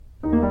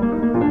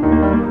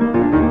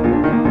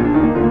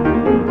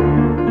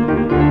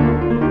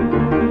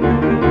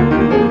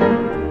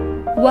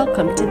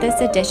this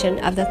edition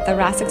of the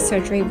Thoracic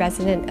Surgery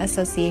Resident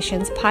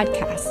Association's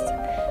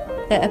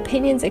podcast. The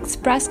opinions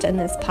expressed in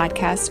this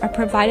podcast are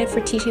provided for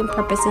teaching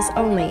purposes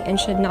only and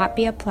should not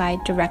be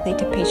applied directly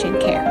to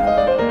patient care.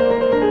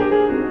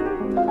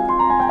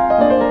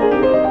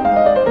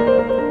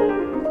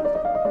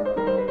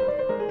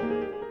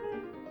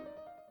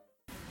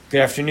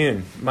 Good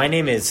afternoon. My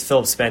name is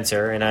Philip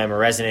Spencer, and I'm a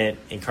resident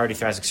in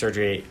cardiothoracic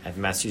surgery at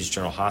the Massachusetts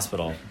General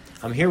Hospital.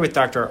 I'm here with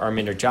Dr.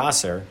 Arminder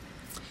Jasser.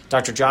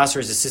 Dr. Jasser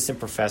is assistant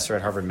professor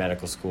at Harvard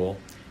Medical School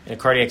and a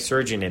cardiac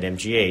surgeon at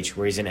MGH,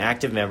 where he's an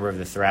active member of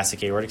the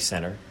Thoracic Aortic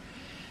Center.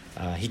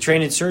 He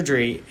trained in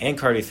surgery and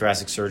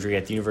cardiothoracic surgery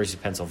at the University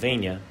of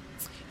Pennsylvania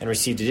and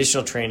received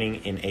additional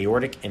training in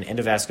aortic and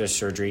endovascular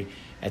surgery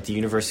at the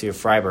University of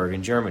Freiburg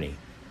in Germany.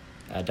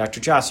 Dr.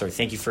 Jasser,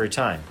 thank you for your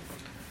time.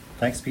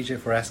 Thanks, PJ,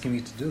 for asking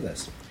me to do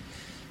this.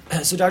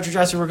 So, Dr.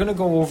 Jasser, we're going to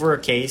go over a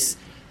case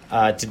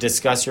to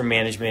discuss your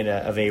management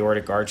of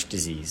aortic arch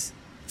disease.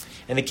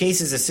 And the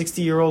case is a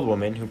 60-year-old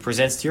woman who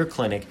presents to your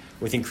clinic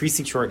with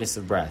increasing shortness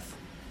of breath.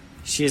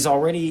 She has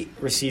already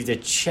received a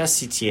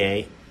chest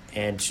CTA,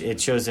 and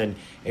it shows an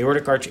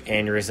aortic arch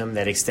aneurysm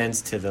that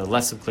extends to the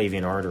left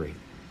subclavian artery.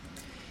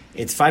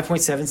 It's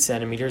 5.7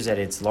 centimeters at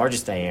its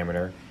largest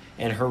diameter,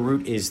 and her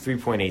root is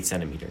 3.8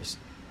 centimeters.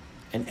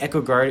 An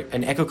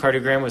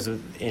echocardiogram was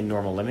within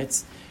normal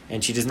limits,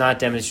 and she does not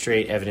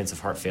demonstrate evidence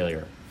of heart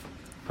failure.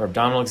 Her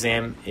abdominal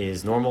exam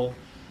is normal.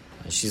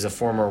 She's a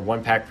former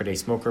one-pack per day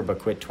smoker but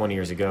quit 20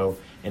 years ago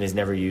and has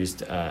never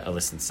used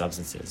illicit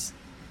substances.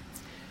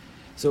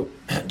 So,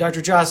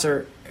 Dr.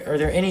 Jasser, are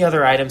there any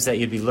other items that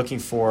you'd be looking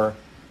for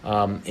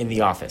in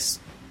the office?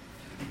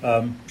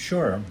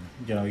 Sure.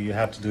 You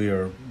have to do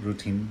your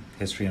routine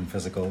history and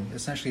physical,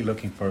 essentially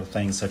looking for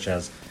things such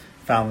as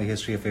family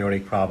history of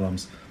aortic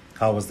problems.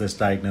 How was this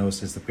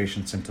diagnosed? Is the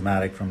patient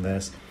symptomatic from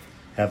this?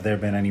 Have there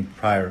been any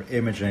prior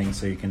imaging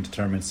so you can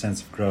determine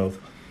sense of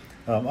growth?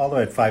 Although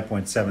at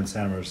 5.7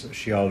 centimeters,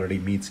 she already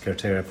meets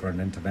criteria for an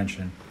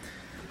intervention.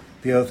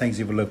 The other things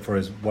you would look for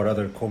is what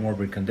other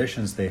comorbid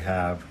conditions they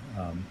have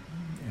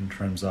in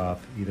terms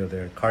of either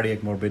their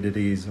cardiac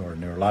morbidities or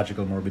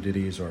neurological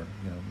morbidities, or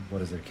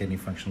what is their kidney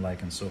function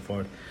like, and so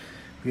forth.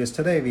 Because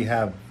today we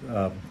have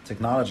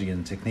technology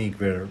and technique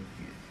where,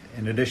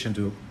 in addition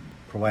to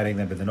providing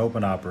them with an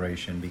open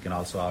operation, we can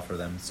also offer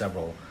them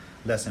several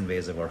less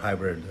invasive or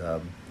hybrid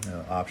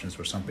options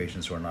for some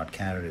patients who are not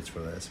candidates for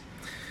this.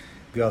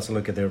 We also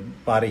look at their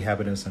body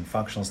habitus and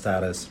functional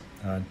status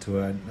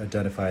to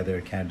identify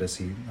their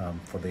candidacy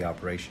for the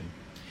operation.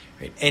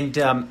 Right. And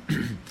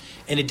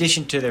in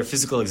addition to their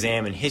physical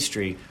exam and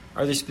history,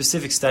 are there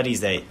specific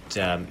studies that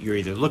you're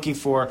either looking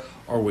for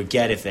or would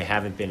get if they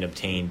haven't been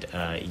obtained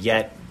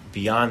yet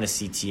beyond the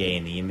CTA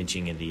and the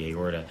imaging of the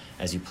aorta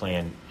as you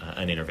plan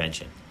an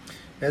intervention?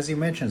 As you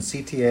mentioned,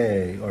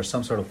 CTA or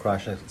some sort of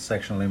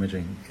cross-sectional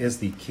imaging is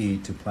the key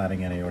to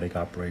planning an aortic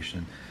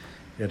operation.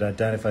 It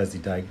identifies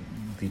the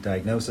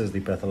diagnosis, the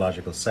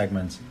pathological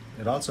segments.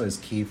 It also is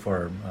key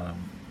for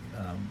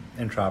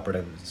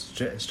intraoperative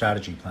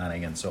strategy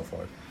planning and so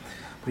forth.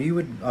 But you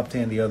would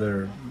obtain the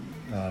other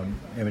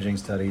imaging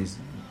studies,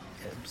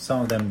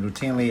 some of them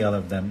routinely, other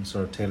of them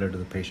sort of tailored to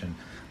the patient.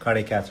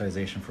 Cardiac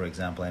catheterization, for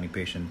example, any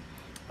patient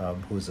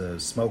who's a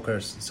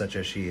smoker, such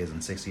as she is,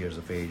 and 60 years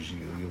of age,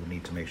 you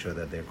need to make sure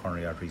that their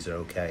coronary arteries are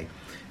okay.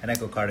 An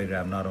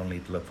echocardiogram not only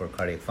to look for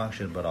cardiac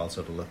function, but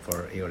also to look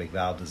for aortic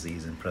valve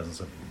disease in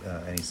presence of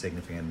any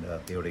significant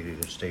aortic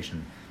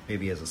regurgitation,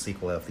 maybe as a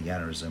sequel of the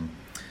aneurysm.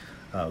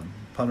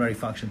 Pulmonary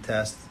function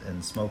tests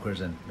in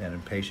smokers and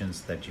in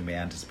patients that you may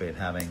anticipate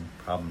having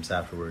problems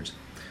afterwards.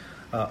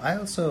 I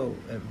also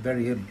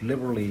very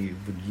liberally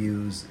would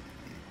use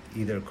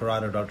either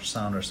carotid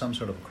ultrasound or some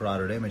sort of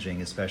carotid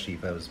imaging, especially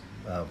if I was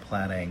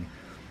planning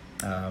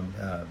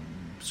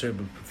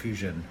cerebral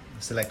perfusion,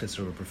 selected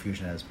cerebral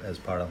perfusion as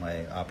part of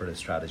my operative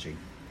strategy.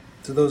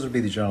 So those would be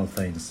the general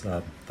things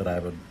that I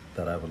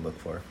would look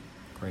for.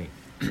 Great.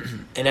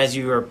 And as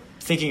you are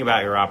thinking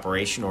about your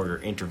operation or your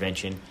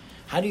intervention,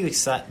 how do you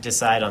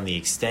decide on the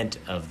extent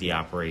of the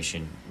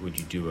operation? Would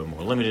you do a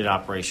more limited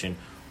operation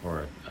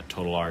or a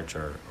total arch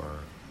or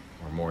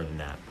more than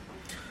that?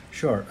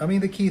 Sure. I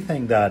mean, the key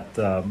thing that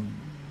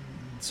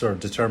sort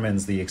of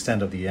determines the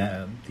extent of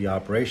the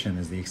operation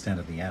is the extent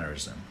of the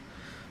aneurysm.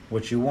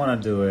 What you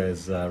want to do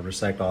is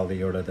resect all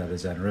the aorta that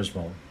is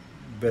aneurysmal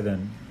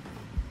within,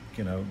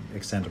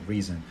 extent of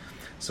reason.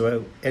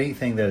 So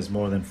anything that is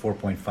more than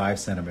 4.5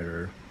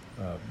 centimeter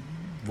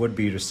would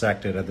be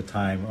resected at the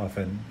time of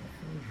a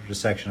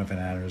resection of an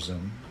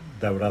aneurysm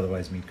that would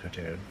otherwise meet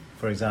criteria.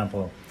 For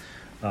example,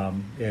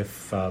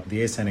 if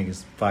the ascending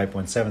is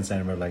 5.7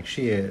 centimeter like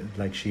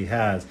she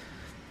has,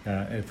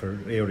 if her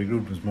aortic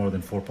root was more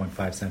than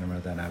 4.5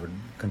 centimeter, then I would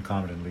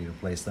concomitantly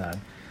replace that.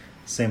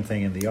 Same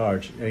thing in the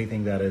arch.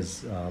 Anything that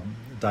is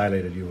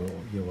dilated, you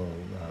will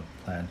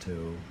plan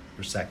to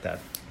resect that.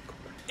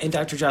 And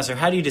Dr. Jasser,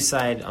 how do you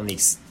decide on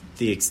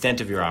the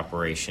extent of your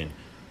operation,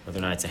 whether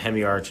or not it's a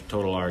hemiarch,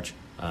 total arch,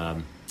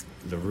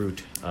 the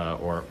root,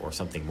 or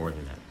something more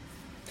than that?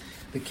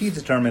 The key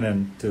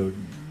determinant to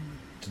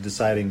to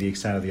deciding the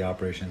extent of the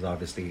operation is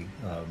obviously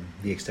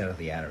the extent of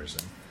the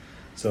aneurysm.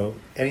 So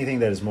anything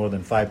that is more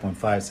than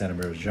 5.5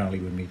 centimeters generally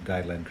would meet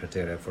guideline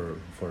criteria for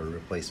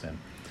replacement,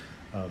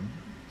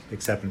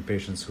 except in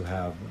patients who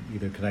have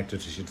either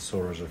connective tissue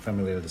disorders or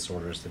familial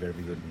disorders, where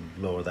we would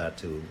lower that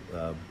to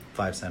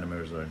 5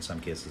 centimeters, or in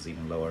some cases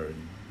even lower,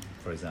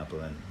 for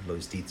example, in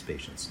Loeys-Dietz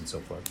patients and so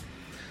forth.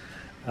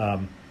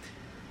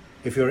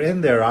 If you're in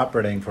there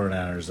operating for an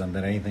aneurysm,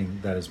 then anything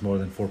that is more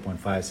than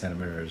 4.5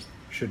 centimeters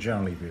should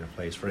generally be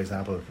replaced. For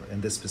example, in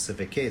this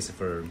specific case, if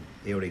her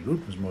aortic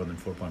root was more than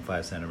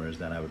 4.5 centimeters,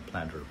 then I would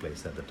plan to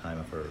replace at the time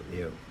of her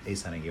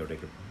ascending aortic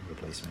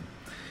replacement.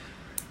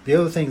 The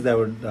other things that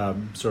would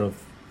sort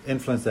of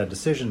influence that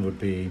decision would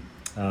be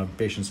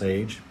patient's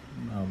age,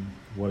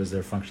 what is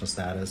their functional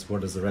status,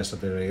 what does the rest of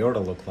their aorta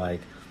look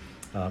like,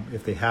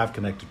 if they have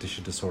connective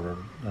tissue disorder,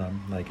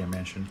 like I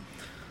mentioned.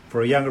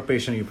 For a younger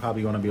patient, you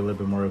probably want to be a little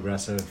bit more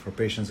aggressive. For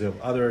patients who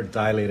have other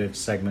dilated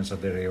segments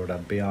of their aorta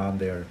beyond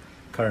their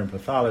current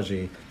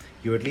pathology,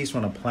 you at least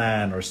want to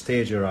plan or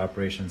stage your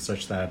operation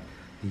such that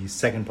the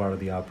second part of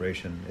the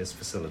operation is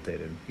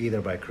facilitated,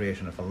 either by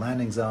creation of a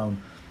landing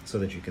zone so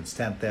that you can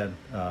stent that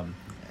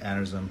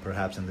aneurysm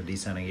perhaps in the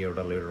descending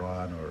aorta later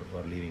on,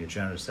 or leaving a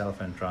generous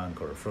elephant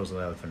trunk or a frozen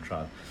elephant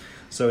trunk.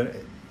 So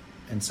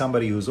in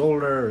somebody who's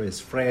older, is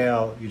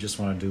frail, you just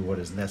want to do what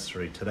is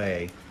necessary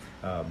today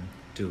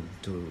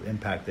to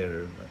impact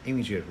their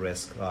immediate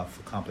risk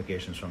of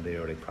complications from the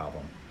aortic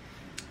problem.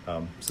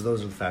 So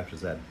those are the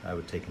factors that I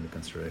would take into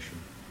consideration.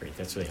 Great,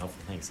 that's really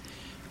helpful, thanks.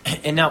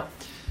 And now,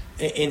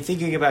 in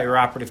thinking about your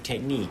operative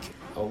technique,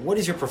 what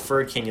is your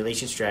preferred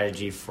cannulation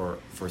strategy for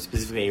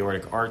specifically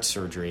aortic arch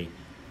surgery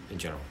in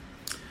general?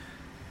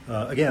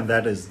 Again,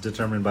 that is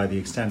determined by the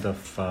extent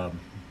of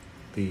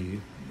the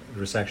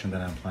resection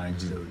that I'm planning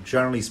to do.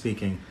 Generally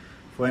speaking,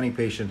 for any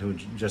patient who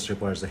just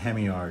requires a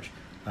hemiarch,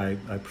 I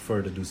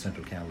prefer to do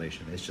central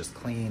cannulation. It's just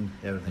clean,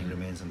 everything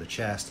remains in the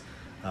chest.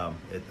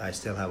 I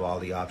still have all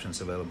the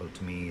options available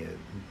to me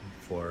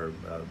for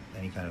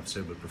any kind of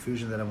cerebral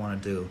perfusion that I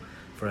want to do.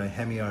 For a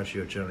hemiarch,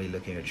 you're generally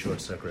looking at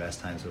short circuit rest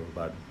times of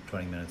about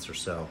 20 minutes or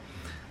so.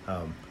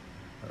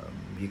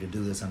 You can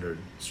do this under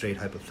straight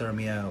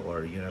hypothermia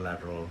or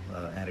unilateral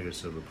anterior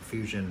cerebral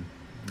perfusion.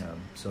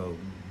 So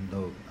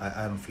no,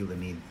 I don't feel the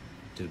need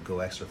to go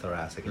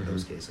extrathoracic in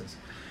those cases.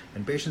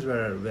 In patients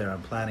where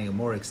I'm planning a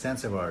more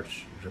extensive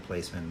arch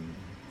replacement,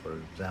 for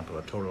example,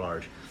 a total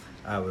arch,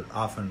 I would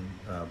often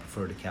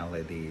prefer to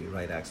cannulate the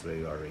right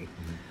axillary artery.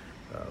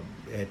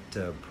 It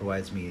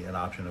provides me an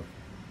option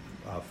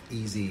of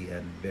easy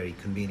and very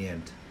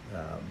convenient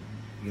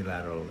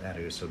unilateral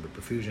anterior cerebral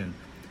perfusion,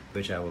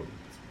 which I will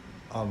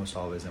almost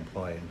always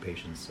employ in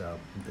patients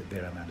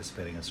where I'm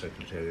anticipating a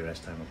circulatory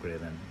arrest time of greater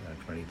than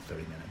 20 to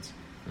 30 minutes.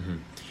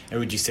 And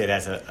would you say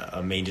that's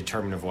a main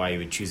determinant of why you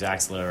would choose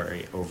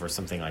axillary over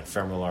something like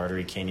femoral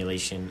artery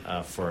cannulation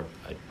for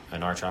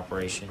an arch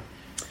operation?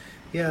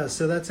 Yeah,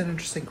 so that's an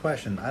interesting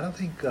question. I don't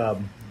think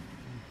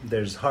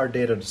there's hard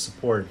data to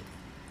support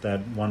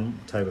that one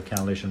type of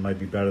cannulation might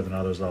be better than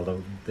others,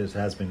 although this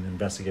has been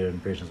investigated in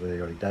patients with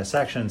aortic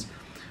dissections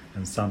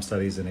and some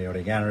studies in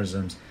aortic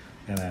aneurysms.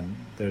 And then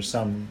there's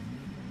some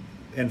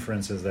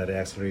inferences that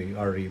axillary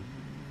artery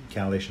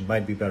cannulation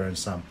might be better in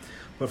some.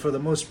 But for the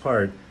most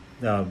part,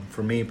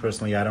 for me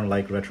personally, I don't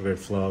like retrograde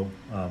flow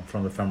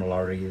from the femoral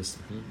arteries,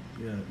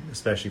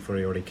 especially for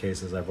aortic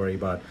cases. I worry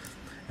about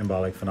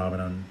embolic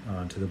phenomenon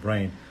to the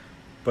brain.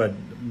 But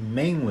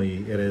mainly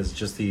it is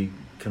just the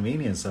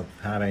convenience of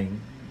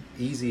having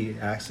easy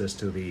access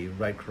to the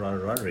right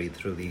carotid artery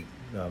through the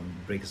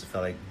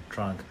brachiocephalic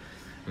trunk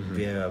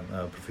via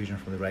perfusion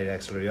from the right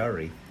axillary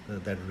artery.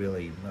 That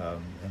really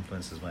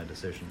influences my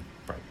decision.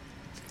 Right.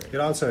 It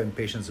also, in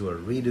patients who are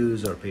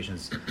redos or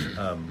patients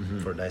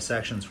for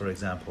dissections, for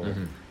example,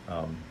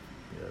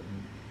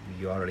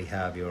 you already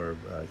have your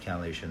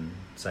cannulation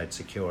site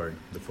secured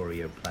before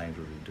you're planning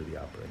to do the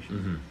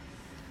operation.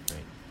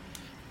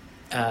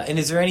 Right. And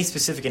is there any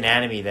specific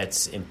anatomy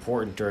that's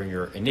important during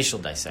your initial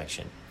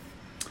dissection?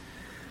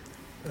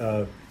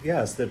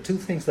 Yes, there are two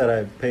things that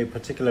I pay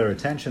particular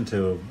attention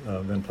to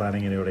when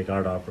planning an aortic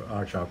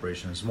arch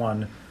operation. Is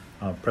one,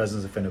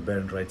 presence of an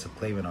aberrant right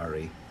subclavian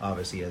artery.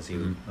 Obviously, as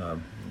you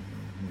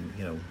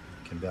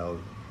can well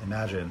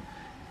imagine,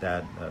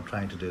 that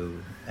trying to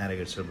do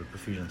anterior cerebral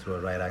perfusion through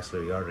a right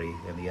axillary artery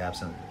in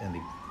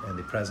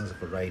the presence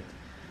of a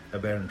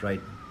aberrant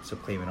right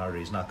subclavian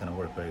artery is not going to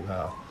work very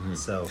well.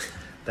 So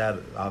that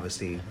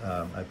obviously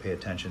I pay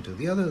attention to.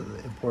 The other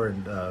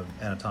important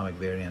anatomic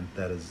variant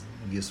that is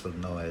useful to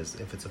know is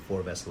if it's a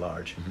four-vessel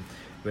arch,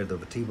 where the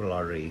vertebral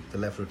artery, the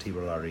left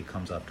vertebral artery,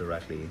 comes up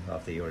directly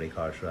off the aortic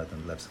arch rather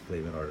than the left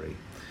subclavian artery.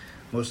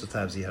 Most of the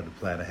times you have to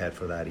plan ahead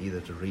for that,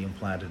 either to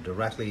reimplant it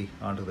directly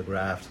onto the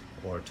graft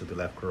or to the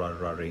left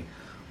carotid artery,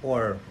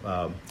 or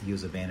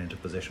use a vein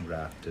interposition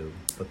graft to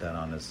put that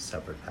on as a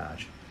separate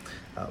patch.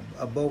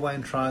 A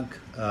bovine trunk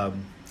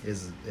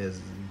is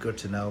good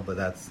to know, but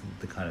that's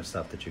the kind of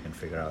stuff that you can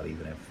figure out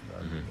even if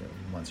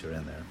once you're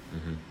in there.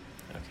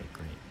 Okay,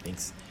 great,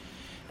 thanks.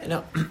 And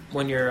now,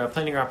 when you're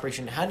planning your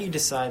operation, how do you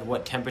decide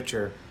what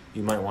temperature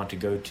you might want to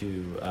go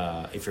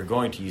to if you're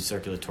going to use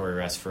circulatory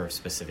arrest for a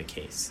specific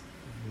case?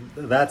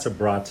 That's a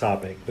broad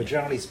topic, but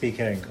generally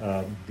speaking,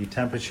 the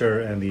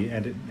temperature and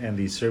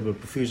the cerebral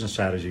perfusion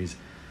strategies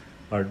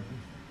are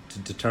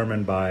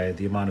determined by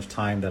the amount of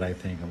time that I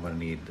think I'm going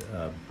to need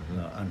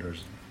under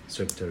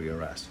circulatory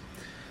arrest.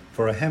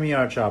 For a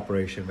hemiarch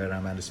operation where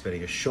I'm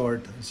anticipating a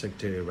short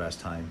circulatory arrest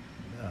time,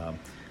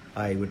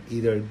 I would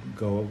either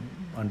go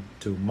on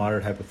to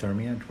moderate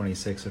hypothermia,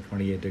 26 or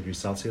 28 degrees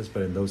Celsius,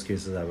 but in those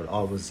cases I would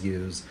always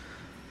use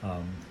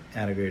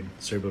antegrade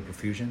cerebral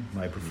perfusion.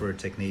 My preferred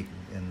technique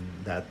in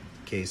that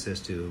case is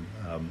to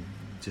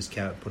just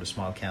put a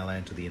small cannula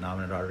into the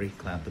innominate artery,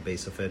 clamp the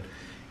base of it,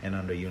 and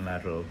under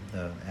unilateral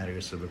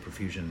antegrade cerebral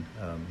perfusion,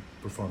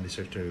 perform the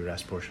circulatory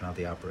arrest portion of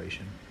the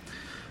operation.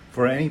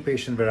 For any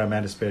patient where I'm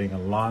anticipating a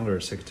longer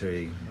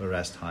circulatory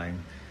arrest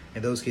time,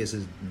 in those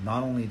cases,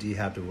 not only do you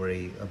have to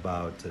worry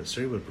about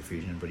cerebral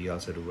perfusion, but you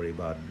also have to worry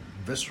about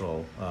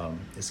visceral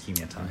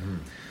ischemia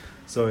time.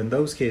 So in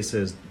those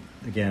cases,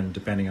 again,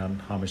 depending on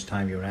how much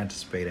time you're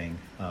anticipating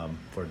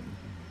for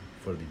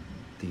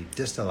the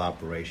distal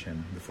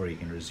operation before you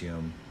can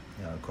resume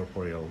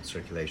corporeal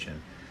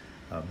circulation,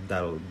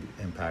 that'll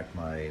impact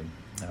my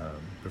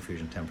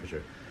perfusion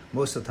temperature.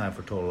 Most of the time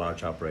for total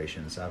arch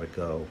operations, I would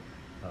go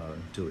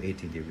to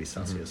 18 degrees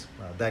Celsius.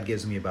 That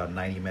gives me about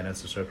 90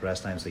 minutes of circular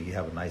rest time, so you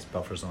have a nice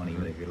buffer zone,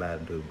 even if you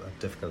land into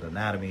a difficult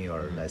anatomy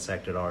or a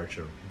dissected arch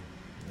or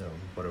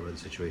whatever the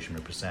situation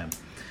may present.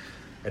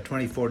 At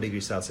 24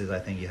 degrees Celsius, I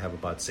think you have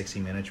about 60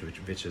 minutes,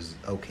 which is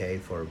okay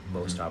for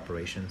most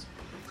operations.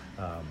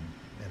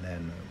 And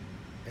then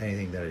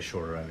anything that is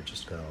shorter, I would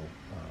just go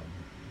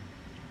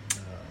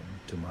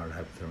to moderate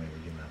hypothermia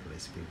with unilateral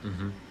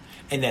ACP.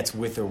 And that's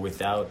with or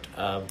without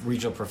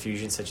regional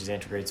perfusion, such as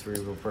antegrade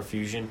cerebral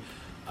perfusion,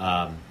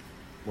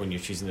 when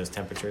you're choosing those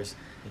temperatures?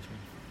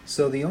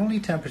 So the only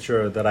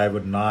temperature that I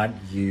would not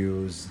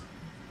use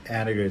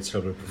antegrade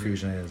cerebral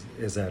perfusion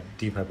is at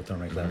deep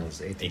hypothermic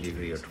levels, 18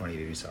 degrees or 20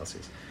 degrees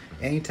Celsius.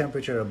 Any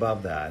temperature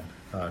above that,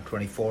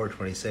 24,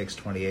 26,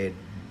 28,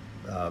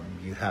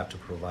 you have to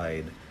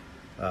provide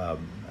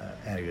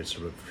antegrade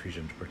cerebral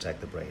perfusion to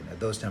protect the brain. At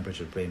those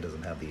temperatures, the brain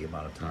doesn't have the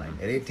amount of time.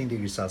 At 18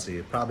 degrees Celsius,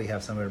 you probably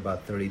have somewhere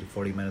about 30 to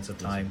 40 minutes of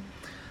time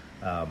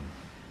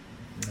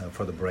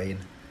for the brain.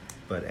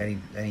 But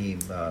any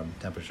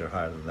temperature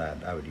higher than that,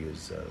 I would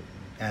use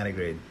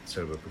antegrade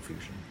cerebral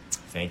perfusion.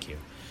 Thank you.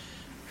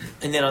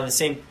 And then on the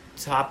same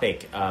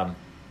topic,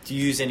 do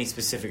you use any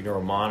specific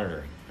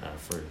neuromonitoring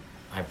for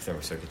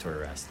hypothermic circulatory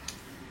arrest?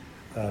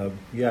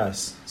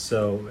 Yes.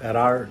 So at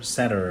our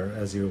center,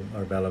 as you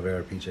are well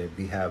aware, PJ,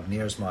 we have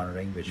NIRS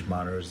monitoring, which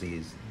monitors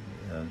the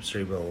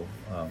cerebral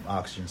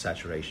oxygen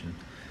saturation.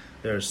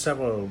 There are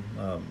several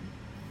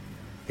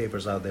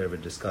papers out there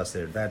that discuss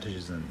their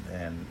advantages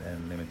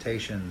and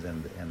limitations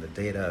and the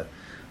data,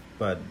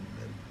 but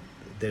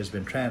there's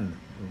been trend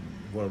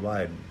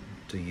worldwide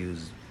to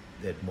use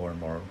it more and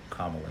more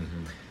commonly.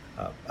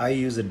 I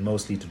use it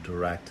mostly to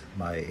direct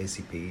my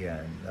ACP,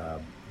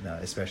 and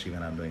especially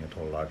when I'm doing a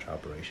total arch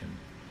operation.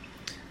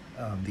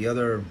 The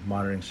other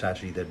monitoring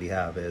strategy that we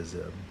have is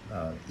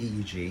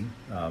EEG,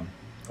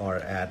 or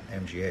at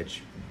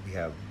MGH we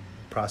have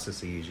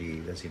process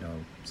EEG, as you know,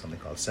 something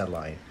called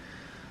SedLine.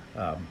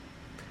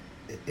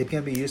 It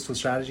can be a useful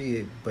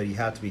strategy, but you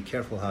have to be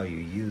careful how you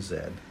use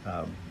it.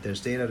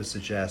 There's data to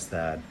suggest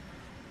that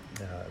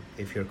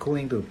if you're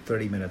cooling to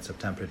 30 minutes of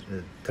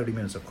temperature, 30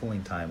 minutes of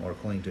cooling time, or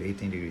cooling to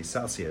 18 degrees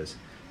Celsius,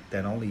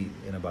 then only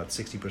in about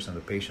 60% of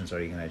the patients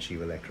are you going to achieve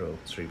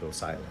electrocerebral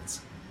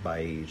silence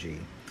by EEG.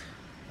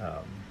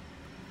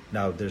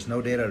 Now, there's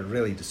no data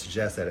really to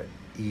suggest that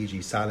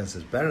EEG silence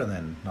is better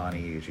than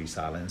non-EEG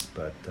silence,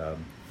 but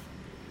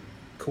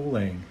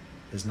cooling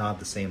is not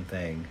the same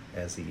thing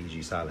as the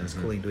EEG silence.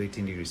 Cooling to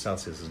 18 degrees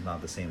Celsius is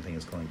not the same thing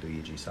as cooling to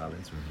EEG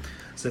silence.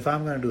 So if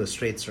I'm going to do a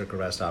straight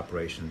circular arrest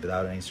operation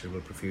without any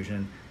cerebral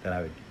perfusion,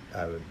 then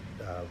I would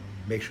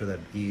make sure that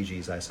EEG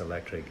is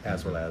isoelectric,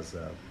 as well as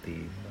the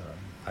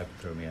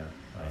hypothermia,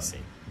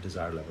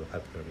 desired level of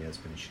hypothermia has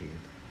been achieved.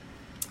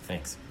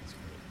 Thanks.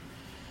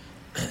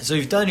 So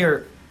you've done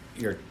your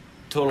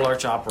total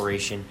arch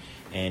operation,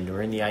 and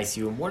we're in the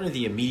ICU. And what are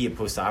the immediate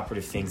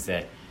post-operative things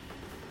that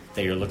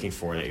you're looking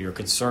for, that you're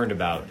concerned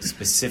about,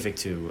 specific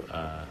to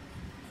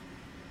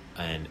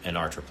an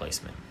arch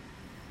replacement?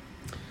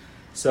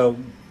 So,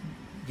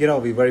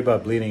 we worry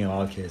about bleeding in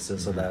all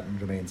cases, so that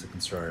remains a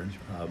concern.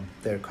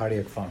 Their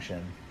cardiac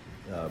function,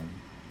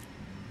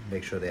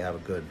 make sure they have a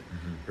good,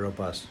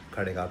 robust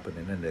cardiac output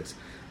and index.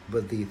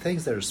 But the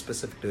things that are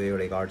specific to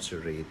aortic arch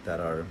surgery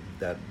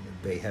that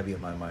weigh heavy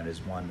on my mind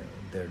is, one,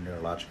 their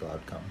neurological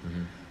outcome.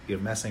 You're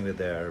messing with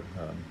their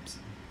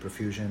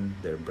perfusion,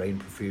 their brain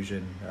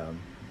perfusion,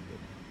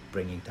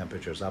 bringing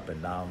temperatures up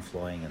and down,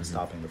 flowing and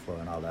stopping the flow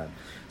and all that.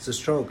 So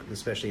stroke,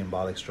 especially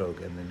embolic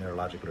stroke, and the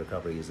neurological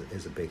recovery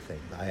is a big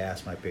thing. I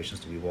ask my patients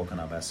to be woken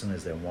up as soon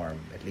as they're warm,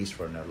 at least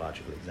for a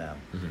neurological exam.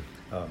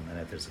 And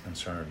if there's a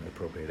concern,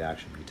 appropriate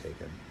action be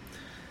taken.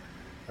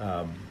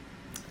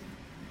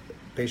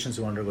 Patients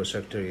who undergo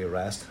circulatory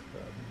arrest,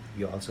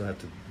 you also have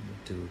to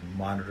to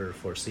monitor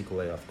for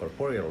sequelae of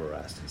corporeal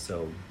arrest.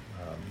 So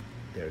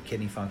their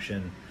kidney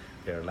function,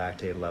 their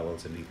lactate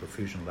levels, and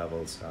perfusion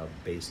levels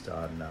based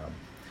on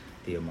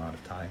the amount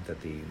of time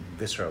that the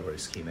viscera were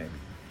ischemic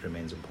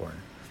remains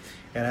important.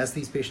 And as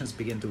these patients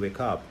begin to wake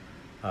up,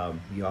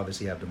 you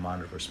obviously have to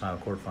monitor for spinal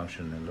cord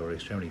function and lower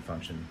extremity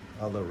function,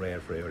 although rare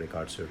for aortic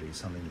arch surgery,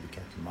 something to be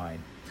kept in mind.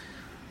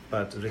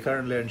 But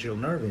recurrent laryngeal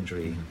nerve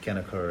injury can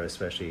occur,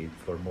 especially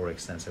for more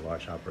extensive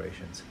arch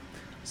operations.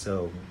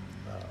 So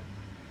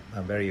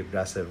I'm very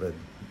aggressive with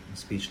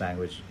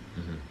speech-language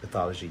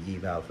pathology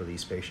eval for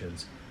these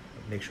patients.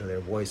 Make sure their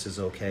voice is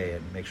okay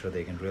and make sure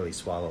they can really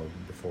swallow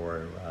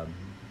before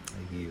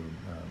you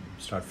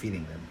start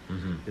feeding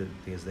them,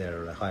 because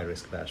they're at high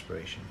risk of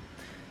aspiration.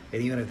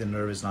 And even if the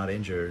nerve is not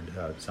injured,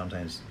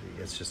 sometimes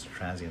it's just a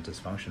transient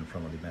dysfunction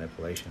from the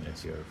manipulation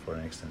for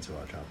an extensive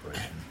arch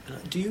operation.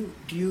 Do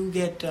you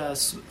get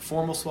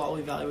formal swallow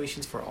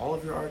evaluations for all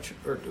of your arch,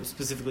 or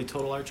specifically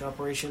total arch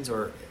operations,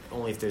 or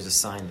only if there's a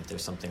sign that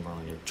there's something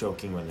wrong? They're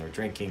choking when they're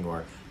drinking,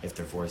 or if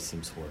their voice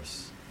seems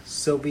hoarse?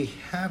 So we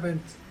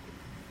haven't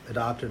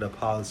adopted a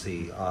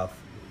policy of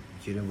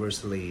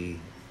universally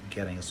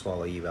getting a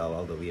swallow eval,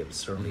 although we have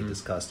certainly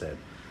discussed it.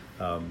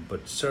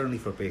 But certainly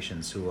for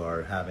patients who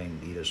are having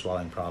either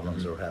swallowing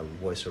problems or have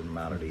voice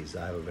abnormalities,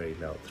 I have a very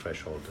low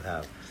threshold to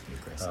have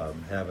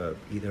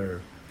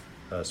either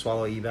a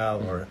swallow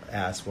eval or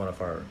ask one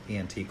of our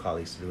ENT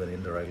colleagues to do an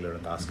indirect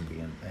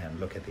laryngoscopy and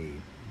look at the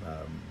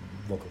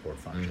vocal cord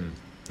function.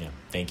 Yeah,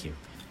 thank you.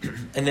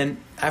 And then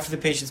after the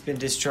patient's been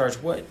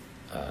discharged, what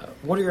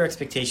are your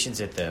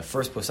expectations at the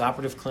first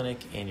postoperative clinic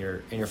and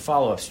your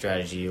follow-up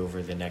strategy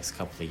over the next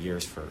couple of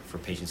years for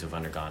patients who've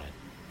undergone an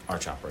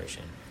arch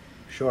operation?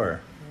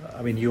 Sure.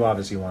 I mean, you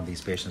obviously want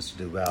these patients to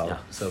do well. Yeah.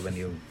 So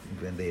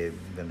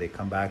when they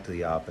come back to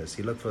the office,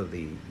 you look for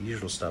the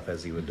usual stuff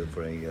as you would do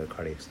for any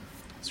cardiac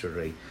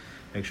surgery.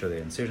 Make sure their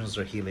incisions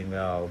are healing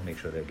well. Make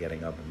sure they're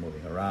getting up and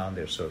moving around.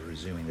 They're sort of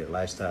resuming their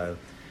lifestyle.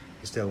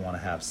 You still want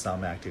to have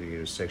some activity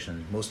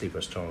restrictions, mostly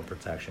for sternal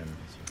protection.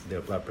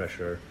 Their blood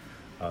pressure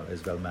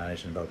is well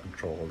managed and well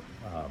controlled.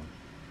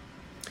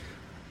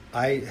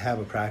 I have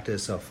a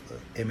practice of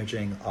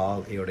imaging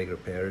all aortic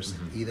repairs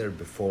either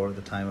before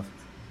the time of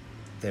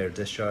their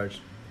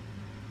discharge,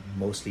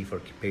 mostly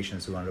for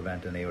patients who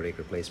underwent an aortic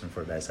replacement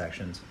for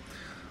dissections,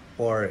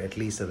 or at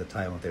least at the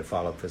time of their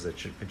follow-up visit,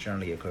 which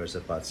generally occurs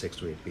at about 6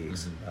 to 8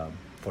 weeks,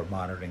 for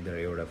monitoring their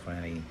aorta for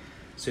any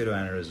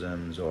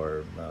pseudoaneurysms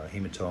or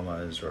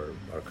hematomas or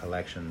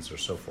collections or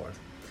so forth.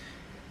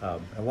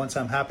 And once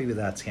I'm happy with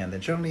that scan, then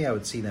generally I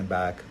would see them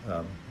back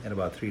in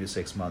about 3 to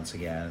 6 months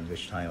again, at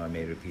which time I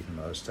may repeat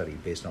another study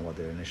based on what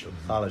their initial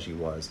pathology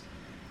was,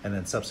 and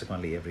then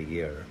subsequently every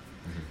year.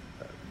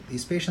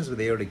 These patients with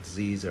aortic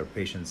disease are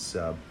patients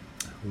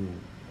who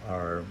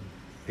are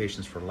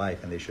patients for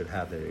life, and they should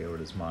have their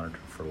aortas monitored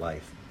for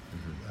life,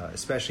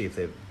 especially if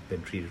they've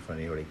been treated for an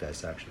aortic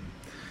dissection.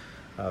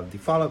 The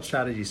follow-up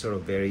strategy sort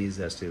of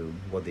varies as to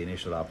what the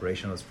initial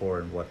operation was for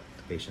and what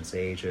the patient's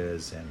age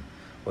is and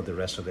what the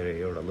rest of their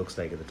aorta looks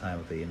like at the time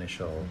of the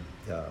initial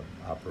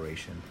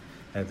operation.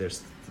 And if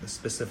there's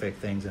specific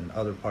things in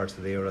other parts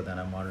of the aorta that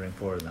I'm monitoring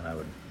for, then I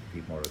would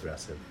be more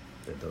aggressive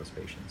with those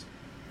patients.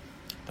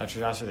 Dr.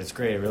 Joshua, that's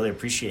great. I really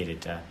appreciate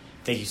it.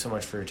 Thank you so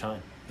much for your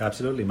time.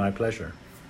 Absolutely, my pleasure.